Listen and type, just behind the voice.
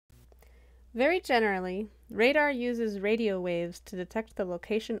Very generally, radar uses radio waves to detect the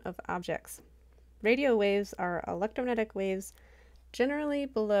location of objects. Radio waves are electromagnetic waves generally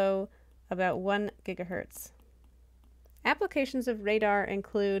below about 1 gigahertz. Applications of radar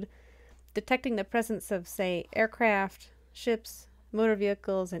include detecting the presence of, say, aircraft, ships, motor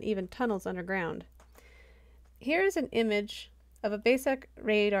vehicles, and even tunnels underground. Here is an image of a basic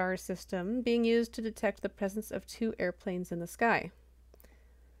radar system being used to detect the presence of 2 airplanes in the sky.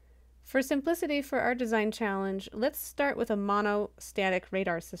 For simplicity for our design challenge, let's start with a monostatic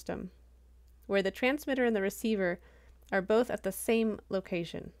radar system, where the transmitter and the receiver are both at the same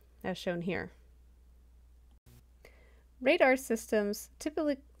location, as shown here. Radar systems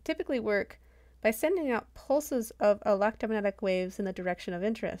typically work by sending out pulses of electromagnetic waves in the direction of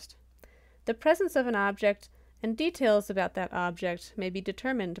interest. The presence of an object and details about that object may be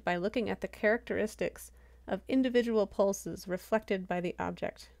determined by looking at the characteristics of individual pulses reflected by the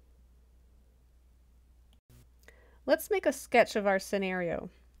object. Let's make a sketch of our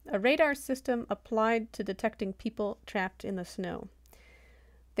scenario, a radar system applied to detecting people trapped in the snow.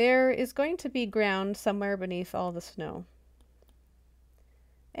 There is going to be ground somewhere beneath all the snow.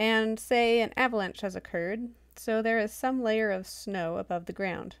 And say an avalanche has occurred, so there is some layer of snow above the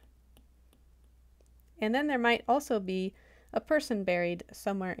ground. And then there might also be a person buried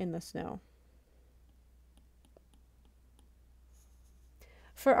somewhere in the snow.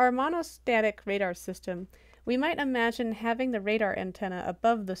 For our monostatic radar system, we might imagine having the radar antenna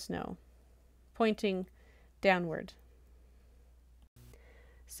above the snow, pointing downward.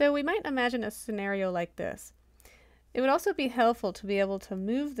 So we might imagine a scenario like this. It would also be helpful to be able to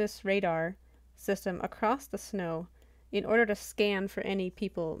move this radar system across the snow in order to scan for any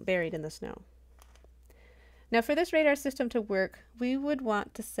people buried in the snow. Now, for this radar system to work, we would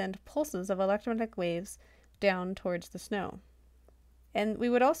want to send pulses of electromagnetic waves down towards the snow. And we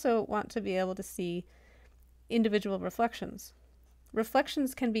would also want to be able to see individual reflections.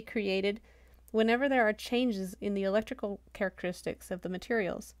 Reflections can be created whenever there are changes in the electrical characteristics of the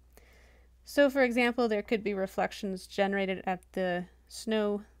materials. So, for example, there could be reflections generated at the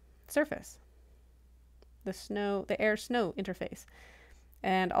snow surface, the air-snow interface,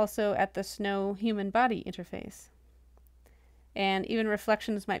 and also at the snow-human body interface. And even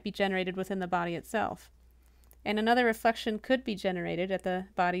reflections might be generated within the body itself. And another reflection could be generated at the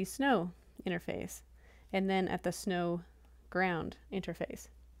body-snow interface, and then at the snow-ground interface.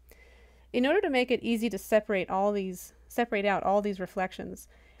 In order to make it easy to separate out all these reflections,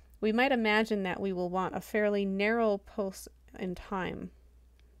 we might imagine that we will want a fairly narrow pulse in time.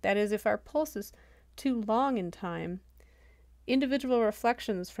 That is, if our pulse is too long in time, individual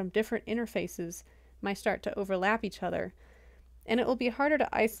reflections from different interfaces might start to overlap each other, and it will be harder to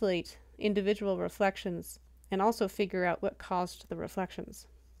isolate individual reflections and also figure out what caused the reflections.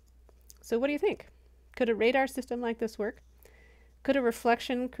 So what do you think? Could a radar system like this work? Could a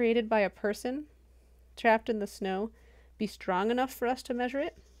reflection created by a person trapped in the snow be strong enough for us to measure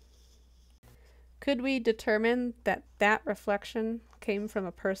it? Could we determine that that reflection came from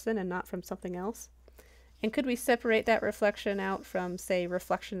a person and not from something else? And could we separate that reflection out from, say,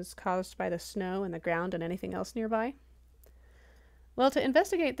 reflections caused by the snow and the ground and anything else nearby? Well, to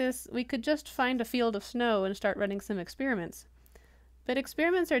investigate this, we could just find a field of snow and start running some experiments. But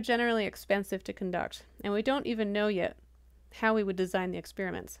experiments are generally expensive to conduct, and we don't even know yet how we would design the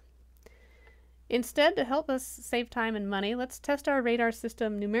experiments. Instead, to help us save time and money, let's test our radar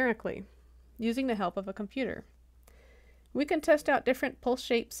system numerically, using the help of a computer. We can test out different pulse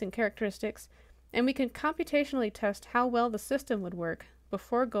shapes and characteristics, and we can computationally test how well the system would work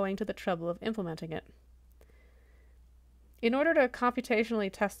before going to the trouble of implementing it. In order to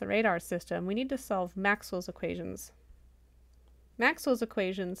computationally test the radar system, we need to solve Maxwell's equations. Maxwell's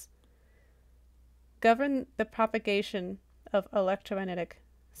equations govern the propagation of electromagnetic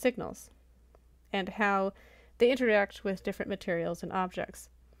signals and how they interact with different materials and objects.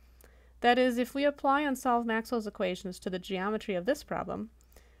 That is, if we apply and solve Maxwell's equations to the geometry of this problem,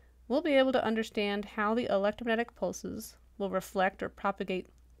 we'll be able to understand how the electromagnetic pulses will reflect or propagate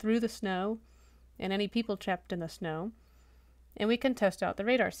through the snow and any people trapped in the snow, and we can test out the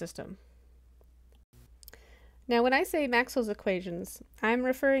radar system. Now, when I say Maxwell's equations, I'm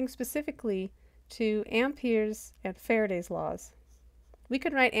referring specifically to Ampere's and Faraday's laws. We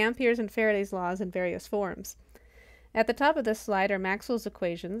could write Ampere's and Faraday's laws in various forms. At the top of this slide are Maxwell's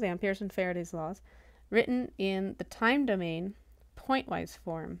equations, Ampere's and Faraday's laws, written in the time domain pointwise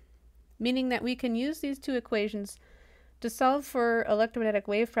form, meaning that we can use these two equations to solve for electromagnetic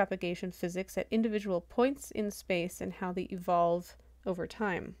wave propagation physics at individual points in space and how they evolve over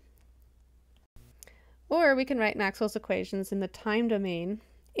time. Or we can write Maxwell's equations in the time domain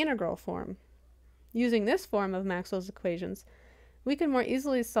integral form. Using this form of Maxwell's equations, we can more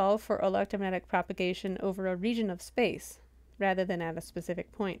easily solve for electromagnetic propagation over a region of space, rather than at a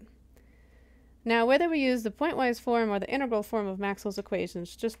specific point. Now, whether we use the pointwise form or the integral form of Maxwell's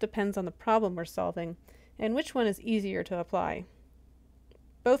equations just depends on the problem we're solving, and which one is easier to apply.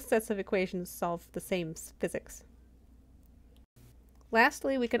 Both sets of equations solve the same physics.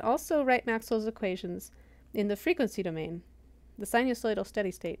 Lastly, we can also write Maxwell's equations in the frequency domain, the sinusoidal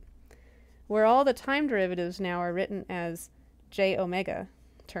steady state, where all the time derivatives now are written as j omega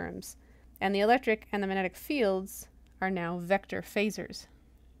terms, and the electric and the magnetic fields are now vector phasors.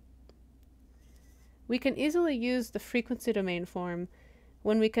 We can easily use the frequency domain form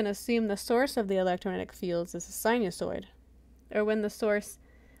when we can assume the source of the electromagnetic fields is a sinusoid, or when the source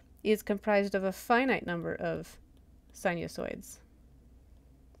is comprised of a finite number of sinusoids.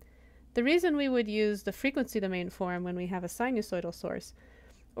 The reason we would use the frequency domain form when we have a sinusoidal source,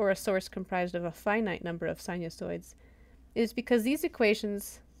 or a source comprised of a finite number of sinusoids, is because these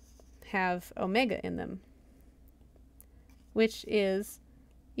equations have omega in them, which is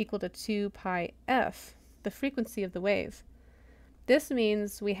equal to 2 pi f, the frequency of the wave. This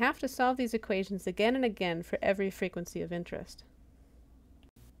means we have to solve these equations again and again for every frequency of interest.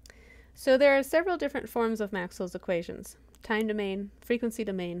 So there are several different forms of Maxwell's equations: time domain, frequency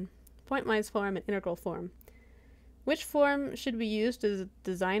domain, pointwise form, and integral form. Which form should we use to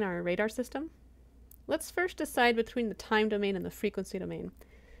design our radar system? Let's first decide between the time domain and the frequency domain.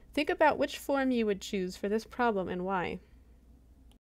 Think about which form you would choose for this problem and why.